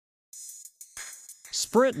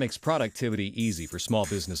Sprint makes productivity easy for small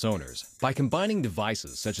business owners by combining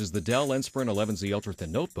devices such as the Dell Inspiron 11Z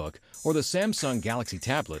Ultra-Thin Notebook or the Samsung Galaxy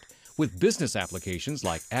Tablet with business applications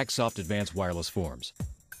like Axsoft Advanced Wireless Forms.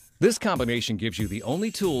 This combination gives you the only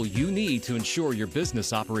tool you need to ensure your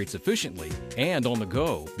business operates efficiently and on the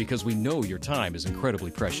go, because we know your time is incredibly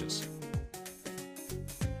precious.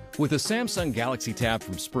 With the Samsung Galaxy Tab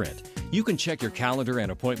from Sprint, you can check your calendar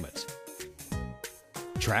and appointments,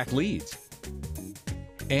 track leads,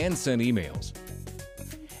 and send emails.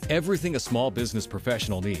 Everything a small business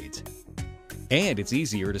professional needs. And it's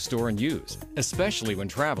easier to store and use, especially when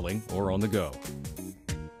traveling or on the go.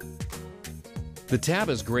 The tab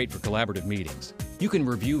is great for collaborative meetings. You can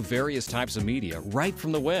review various types of media right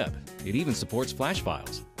from the web. It even supports flash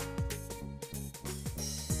files.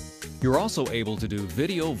 You're also able to do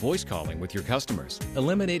video voice calling with your customers,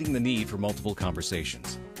 eliminating the need for multiple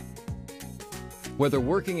conversations. Whether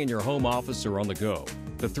working in your home office or on the go,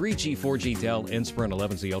 the 3G 4G Dell Inspiron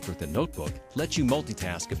 11Z Ultra-Thin Notebook lets you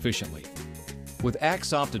multitask efficiently. With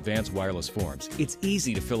Axsoft Advanced Wireless Forms, it's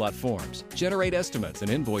easy to fill out forms, generate estimates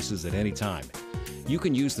and invoices at any time. You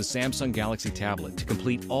can use the Samsung Galaxy Tablet to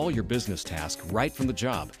complete all your business tasks right from the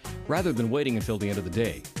job, rather than waiting until the end of the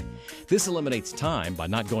day. This eliminates time by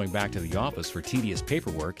not going back to the office for tedious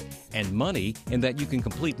paperwork, and money in that you can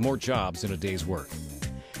complete more jobs in a day's work.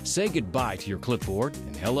 Say goodbye to your clipboard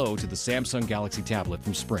and hello to the Samsung Galaxy Tablet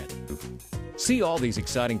from Sprint. See all these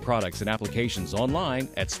exciting products and applications online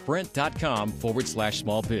at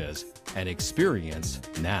sprint.com/smallbiz and experience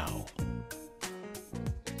now.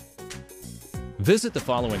 Visit the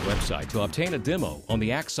following website to obtain a demo on the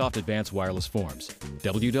Axsoft Advanced Wireless Forms: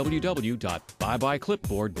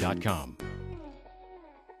 www.buybuyclipboard.com.